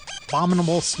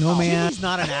 Abominable Snowman. He's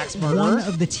not an axe murderer. One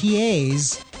of the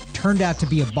TAs turned out to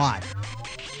be a bot.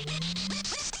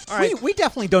 All right. We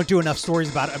definitely don't do enough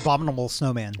stories about Abominable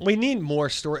Snowman. We need more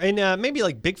story, and maybe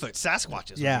like Bigfoot,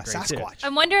 Sasquatches. Yeah, would be great too. Sasquatch.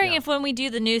 I'm wondering if when we do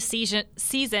the new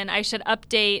season, I should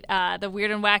update the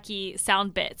Weird and Wacky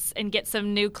sound bits and get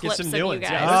some new Get clips some of new you ones.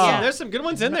 guys. Yeah. Oh. There's some good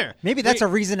ones in there. Maybe that's a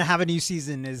reason to have a new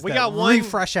season is We to got one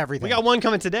refresh everything. We got one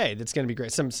coming today. That's going to be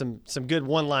great. Some good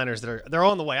one-liners they're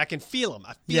on the way. I can feel them.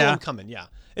 I feel Yeah. them coming. Yeah,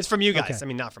 it's from you guys. Okay. I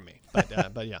mean, not from me,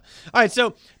 but yeah. All right.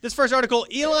 So this first article,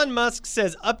 Elon Musk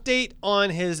says update on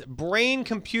his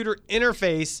brain-computer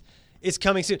interface is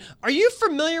coming soon. Are you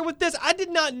familiar with this? I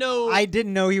did not know. I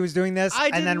didn't know he was doing this. I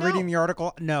and then didn't reading know. the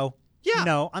article, no. Yeah.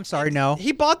 No, I'm sorry, no.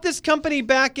 He bought this company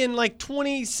back in like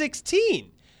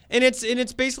 2016, and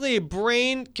it's basically a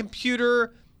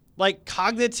brain-computer like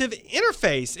cognitive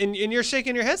interface. And you're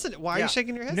shaking your head. Why are you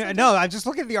shaking your head? No, I'm just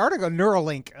looking at the article,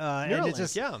 Neuralink. And Neuralink, it's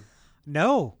just, yeah.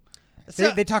 No.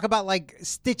 So- They talk about like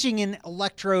stitching in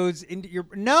electrodes into your.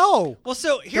 No. Well,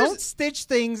 so Don't stitch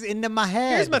things into my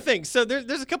head. Here's my thing. So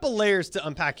there's a couple layers to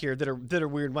unpack here that are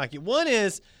weird and wacky. One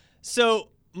is, so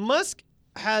Musk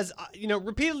has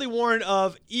repeatedly warned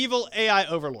of evil AI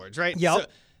overlords, right? Yep.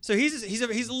 So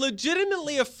he's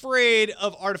legitimately afraid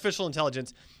of artificial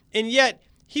intelligence, and yet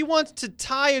he wants to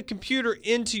tie a computer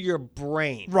into your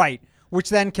brain. Right. Which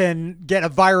then can get a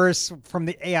virus from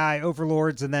the AI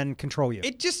overlords and then control you.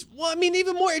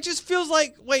 Even more, it just feels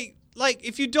like,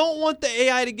 if you don't want the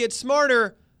AI to get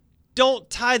smarter, don't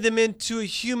tie them into a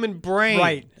human brain.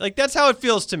 Right. Like, that's how it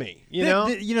feels to me, you know?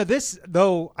 This,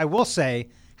 though, I will say,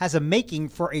 has a making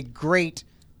for a great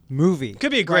movie.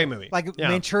 Could be a great movie. Like Yeah.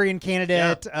 Manchurian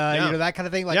Candidate, Yeah. you know, that kind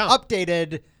of thing. Like Yeah.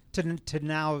 updated to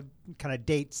now kind of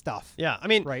date stuff. Yeah, I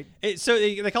mean, Right. So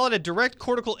they call it a direct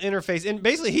cortical interface, and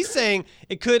basically he's saying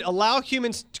it could allow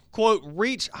humans to, quote,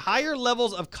 reach higher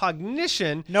levels of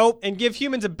cognition. Nope. And give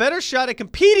humans a better shot at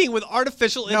competing with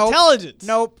artificial Nope. intelligence.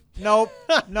 Nope. Nope.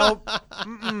 Nope.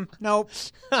 Mm-mm. Nope.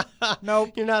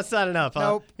 Nope. You're not signing up, huh?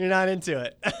 Nope. You're not into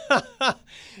it.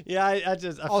 Yeah, I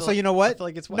feel Also, like- you know what? I feel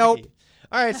like it's wacky. Nope.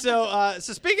 All right, so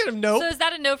speaking of nope, So is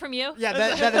that a no from you? Yeah,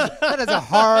 that is a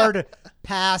hard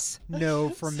pass no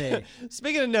from me.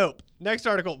 speaking of nope, next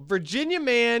article: Virginia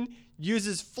man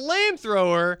uses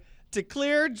flamethrower to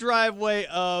clear driveway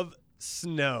of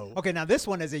snow. Okay, now this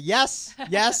one is a yes,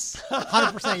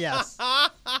 100% yes.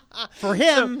 For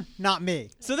him, not me.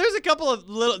 So there's a couple of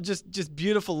little, just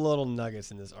beautiful little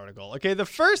nuggets in this article. Okay, the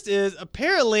first is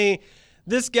apparently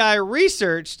this guy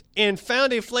researched and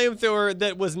found a flamethrower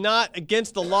that was not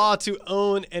against the law to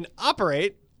own and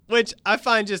operate, which I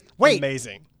find just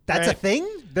amazing. That's right? a thing?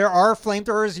 There are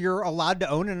flamethrowers you're allowed to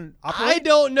own and operate? I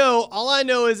don't know. All I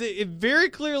know is it very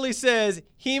clearly says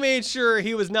he made sure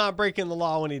he was not breaking the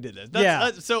law when he did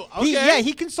this. So okay.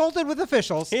 He consulted with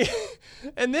officials.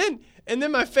 and then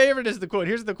my favorite is the quote.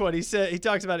 Here's the quote. He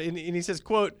talks about it and he says,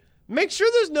 quote, "Make sure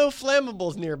there's no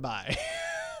flammables nearby."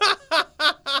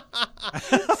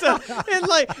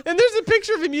 And there's a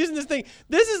picture of him using this thing.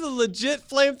 This is a legit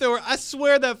flamethrower. I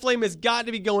swear that flame has got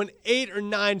to be going 8 or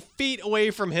 9 feet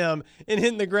away from him and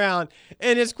hitting the ground.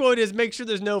 And his quote is, "Make sure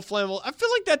there's no flammable." I feel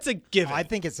like that's a given. I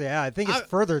think it's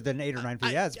further than 8 or 9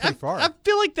 feet. Yeah, it's pretty far. I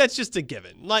feel like that's just a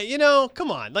given. Like,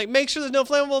 come on. Like, make sure there's no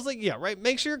flammables. Like, yeah, right.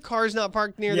 Make sure your car's not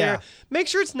parked near there. Make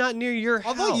sure it's not near your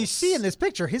house. Although you see in this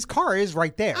picture, his car is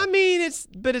right there. I mean, it's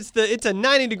a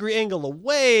 90-degree angle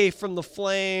away from the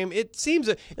flame. It seems,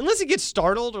 unless he gets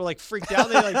startled or like freaked out,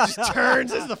 then he like just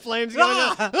turns as the flames going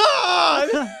up.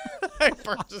 Ah! I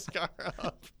burns his car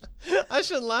up. I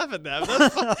shouldn't laugh at that.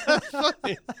 But that's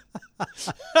funny.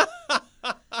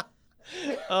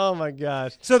 Oh my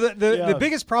gosh. So the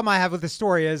biggest problem I have with this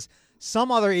story is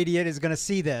some other idiot is going to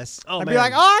see this and be man.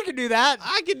 like, "Oh, I can do that.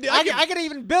 I can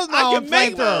even build my I own can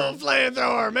make my flamethrower." own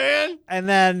flamethrower, man. And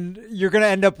then you're going to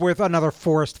end up with another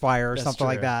forest fire or That's something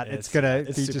like true. that. It's going to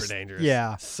it's be super just dangerous.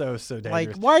 Yeah. So dangerous.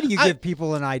 Like, why do you give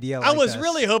people an idea like I was this?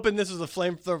 really hoping this was the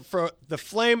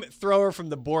flamethrower from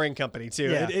the Boring Company too.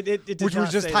 Yeah. It did Which not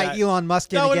was just say tie that. Elon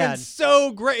Musk in That would have again. been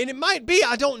so great, and it might be.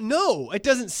 I don't know. It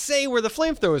doesn't say where the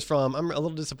flamethrower is from. I'm a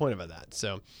little disappointed by that.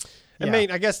 So,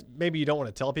 I guess maybe you don't want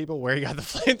to tell people where you got the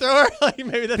flamethrower. Like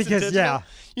maybe that's Because, intentional.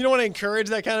 You don't want to encourage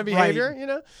that kind of behavior.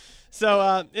 Right.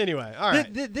 So anyway, all right.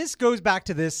 This goes back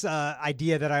to this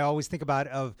idea that I always think about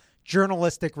of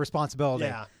journalistic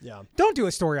responsibility. Yeah. Don't do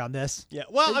a story on this. Yeah.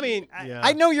 Well, I mean,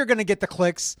 I know you're going to get the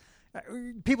clicks.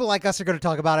 People like us are going to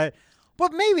talk about it.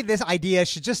 But maybe this idea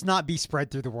should just not be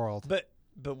spread through the world. But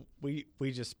we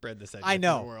just spread this idea I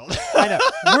know. through the world. I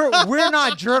know. We're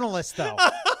not journalists, though.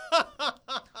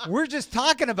 We're just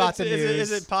talking about the news.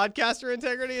 Is it podcaster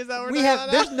integrity? Is that what we're talking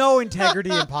about? There's no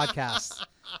integrity in podcasts.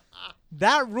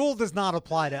 That rule does not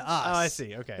apply to us. Oh, I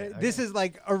see. Okay. This is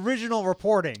like original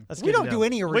reporting. That's We good to don't know. do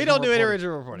any original We don't do any reporting.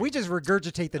 original reporting. We just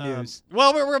regurgitate the news.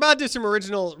 Well, we're about to do some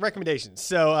original recommendations.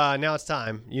 So now it's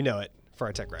time, you know it, for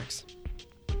our Tech Recs.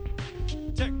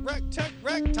 Tech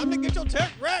Rec. Time to get your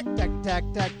Tech Rec.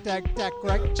 Tech,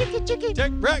 rec. Chicky.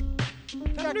 Tech Rec.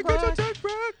 Tech Time to get your Rec. Tech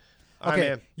Rec. All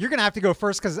Okay, right, you're going to have to go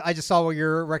first because I just saw what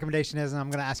your recommendation is, and I'm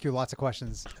going to ask you lots of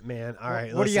questions. man. All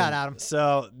right. What do you got, listen. Adam?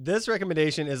 So this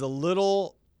recommendation is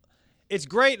it's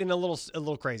great and a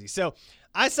little crazy. So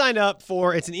I signed up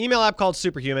for, it's an email app called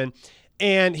Superhuman.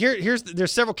 And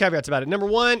there's several caveats about it. Number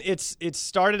one, it's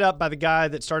started up by the guy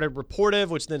that started Reportive,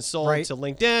 which then sold to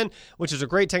LinkedIn, which is a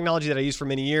great technology that I used for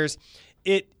many years.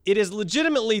 It is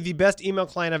legitimately the best email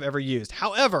client I've ever used.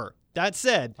 However, that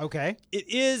said, Okay. it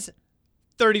is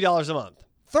 $30 a month,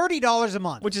 $30 a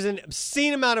month. which is an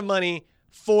obscene amount of money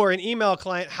for an email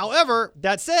client. However,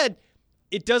 that said,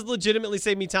 it does legitimately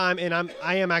save me time, and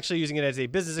I am actually using it as a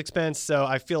business expense, so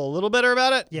I feel a little better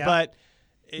about it. Yeah. But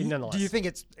nonetheless, Do you think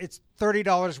it's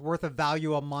 $30 worth of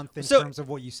value a month in terms of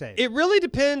what you save? it really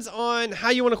depends on how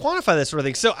you want to quantify this sort of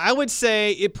thing. So I would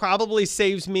say it probably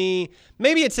saves me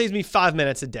 5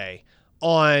 minutes a day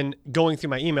on going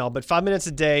through my email, but 5 minutes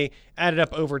a day added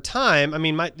up over time. I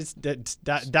mean,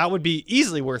 that would be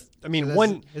easily worth. I mean,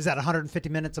 is that 150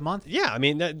 minutes a month? Yeah, I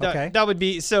mean Okay. that would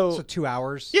be so 2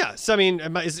 hours. Yeah, so I mean,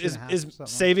 is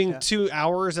saving 2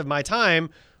 hours of my time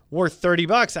worth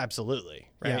 $30? Absolutely,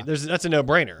 right? Yeah. That's a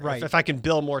no-brainer. Right. If I can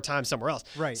bill more time somewhere else,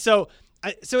 Right. So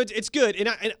So it's good, and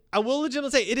I will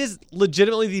legitimately say it is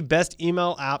legitimately the best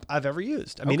email app I've ever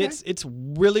used. I mean, Okay. it's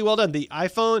really well done. The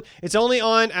iPhone, it's only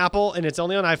on Apple and it's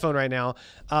only on iPhone right now,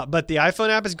 but the iPhone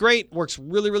app is great, works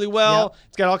really really well. Yep.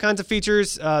 It's got all kinds of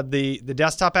features. The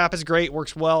desktop app is great,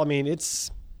 works well. I mean,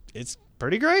 it's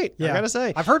pretty great. I gotta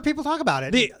say. I've heard people talk about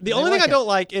it. The They only thing like I don't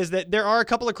like is that there are a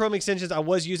couple of Chrome extensions I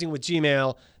was using with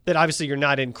Gmail that obviously you're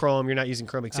not in Chrome, you're not using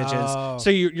Chrome extensions, Oh.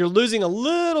 so you're losing a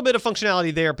little bit of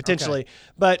functionality there potentially.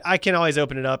 But I can always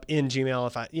open it up in Gmail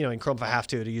if in Chrome if I have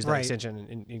to use that Right.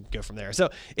 extension and go from there. So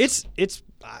it's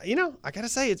I gotta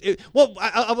say well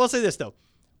I will say this though,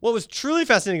 what was truly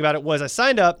fascinating about it was I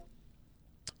signed up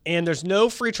and there's no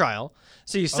free trial.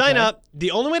 So you sign Okay. up.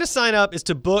 The only way to sign up is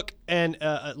to book an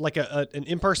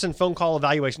in-person phone call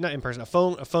evaluation, not in person, a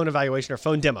phone evaluation or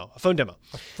phone demo.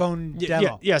 phone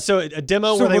demo. Yeah. So a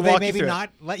demo So where they will they walk you maybe through it.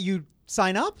 not let you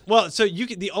sign up? Well, so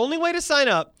the only way to sign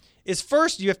up is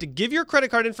first you have to give your credit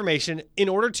card information in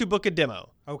order to book a demo.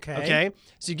 Okay. Okay.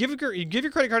 So you give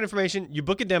your credit card information, you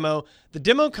book a demo, the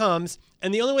demo comes,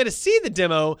 and the only way to see the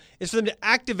demo is for them to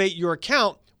activate your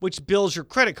account, which bills your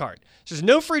credit card. So there's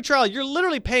no free trial. You're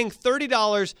literally paying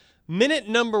 $30 minute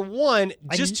number one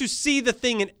just to see the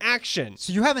thing in action.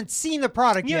 So you haven't seen the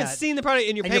product You yet. haven't seen the product,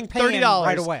 and you're And paying you're paying $30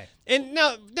 right away. And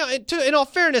now, in all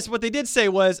fairness, what they did say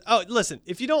was, "Oh, listen,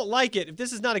 if you don't like it, if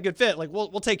this is not a good fit, like we'll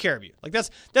take care of you." Like that's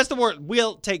the word.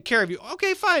 We'll take care of you.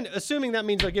 Okay, fine. Assuming that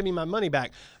means they'll give me my money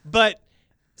back, but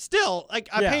still, like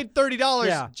I Yeah. paid $30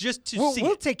 Yeah. just to see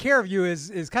We'll it. take care of you is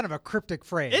kind of a cryptic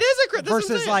phrase. It is a cryptic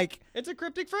versus like it's a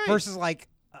cryptic phrase. versus like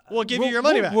we'll give you your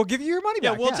money back. We'll give you your money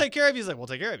yeah, back. we'll take care of you. He's like, we'll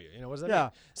take care of you. You know what does that Yeah.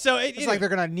 mean? So It's like they're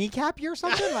gonna kneecap you or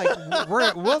something.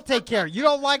 Like we'll take care. You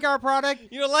don't like our product,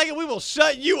 you don't like it, we will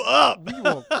shut you up. we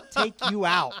will take you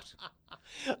out.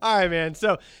 All right, man.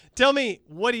 So tell me,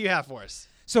 what do you have for us?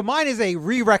 So mine is a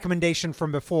re-recommendation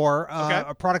from before, Okay.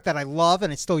 a product that I love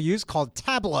and I still use called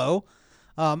Tableau.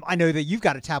 I know that you've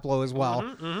got a Tableau as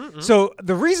well. So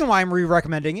the reason why I'm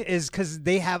re-recommending it is because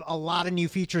they have a lot of new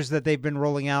features that they've been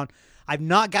rolling out. I've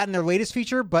not gotten their latest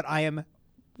feature, but I am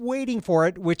waiting for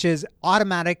it, which is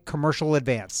automatic commercial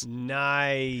advance.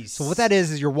 Nice. So what that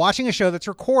is you're watching a show that's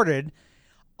recorded.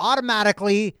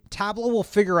 Automatically, Tableau will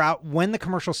figure out when the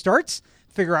commercial starts,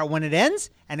 figure out when it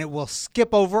ends, and it will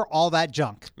skip over all that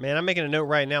junk. Man, I'm making a note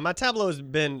right now. My Tableau has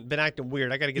been acting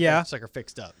weird. I got to get Yeah. that sucker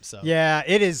fixed up. So Yeah,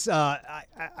 it is.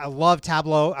 I love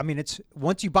Tableau. I mean, it's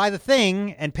once you buy the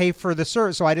thing and pay for the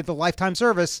service. So I did the lifetime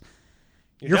service.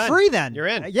 You're done. free then. You're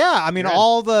in. Yeah, I mean You're in.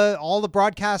 all the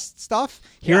broadcast stuff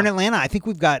here in Yeah. Atlanta. I think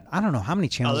we've got I don't know how many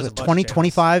channels. there's a bunch 20, of channels.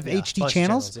 25 Yeah, HD bunch of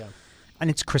channels. yeah. And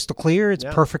it's crystal clear. It's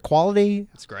Yeah. perfect quality.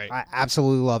 It's great. I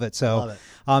absolutely love it. So, Love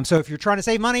it. So if you're trying to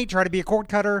save money, try to be a cord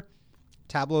cutter.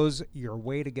 Tableau's your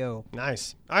way to go.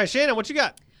 Nice. All right, Shannon, what you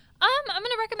got? I'm going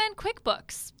to recommend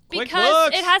QuickBooks because QuickBooks.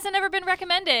 it hasn't ever been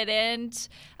recommended, and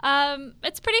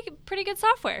it's pretty good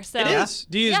software. So It is.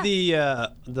 Do you use Yeah.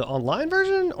 the online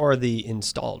version or the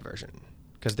installed version?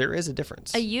 Because there is a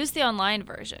difference. I use the online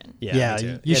version. Yeah, me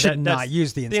too. you should that's- not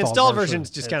use the The installed installed version. version is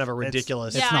just kind of a It's-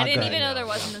 ridiculous. it's Yeah, not I didn't good. even know there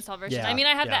was an installed version. Yeah. I mean,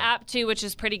 I have the Yeah. app too, which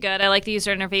is pretty good. I like the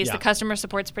user interface. Yeah. The customer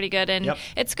support's pretty good, and Yep.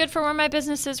 it's good for where my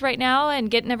business is right now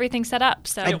and getting everything set up.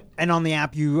 So And on the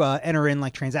app, you enter in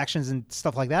like transactions and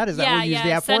stuff like that. Is that what you use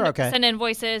the app send, for? Okay. Send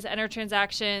invoices, enter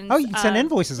transactions. Oh, you can send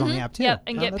invoices on the app too. Yep,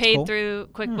 and Oh, get that's paid cool. through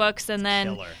QuickBooks, and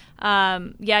then Killer.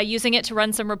 using it to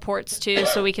run some reports too,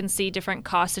 so we can see different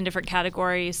costs in different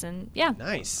categories, and yeah.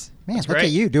 Nice. Man, That's look great.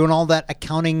 at you doing all that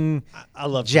accounting. I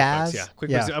love Jazz. QuickBooks.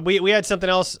 Yeah, QuickBooks. Yeah. We had something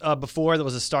else before that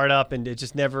was a startup, and it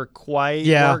just never quite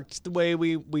Yeah. worked the way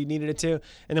we needed it to.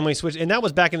 And then we switched, and that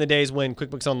was back in the days when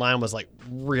QuickBooks Online was like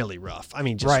really rough. I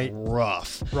mean, just Right.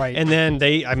 rough. Right. And then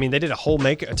they did a total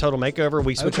makeover.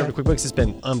 We switched Okay. over to QuickBooks. It's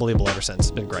been unbelievable ever since.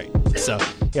 It's been great. So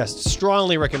yes,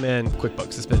 strongly recommend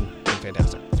QuickBooks. It's been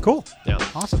fantastic. Cool. Yeah.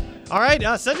 Awesome. All right,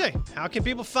 Sanjay, how can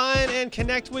people find and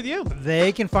connect with you?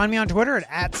 They can find me on Twitter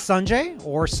at Sanjay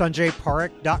or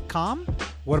SanjayParekh.com.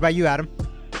 What about you, Adam?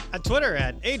 At Twitter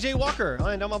at AJ Walker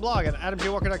and on my blog at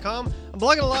adamjwalker.com. I'm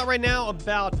blogging a lot right now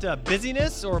about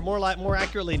busyness, or more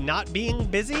accurately, not being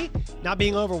busy, not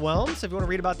being overwhelmed. So if you want to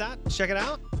read about that, check it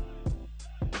out.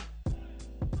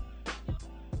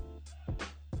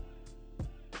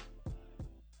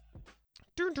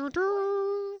 Dun, dun,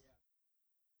 dun.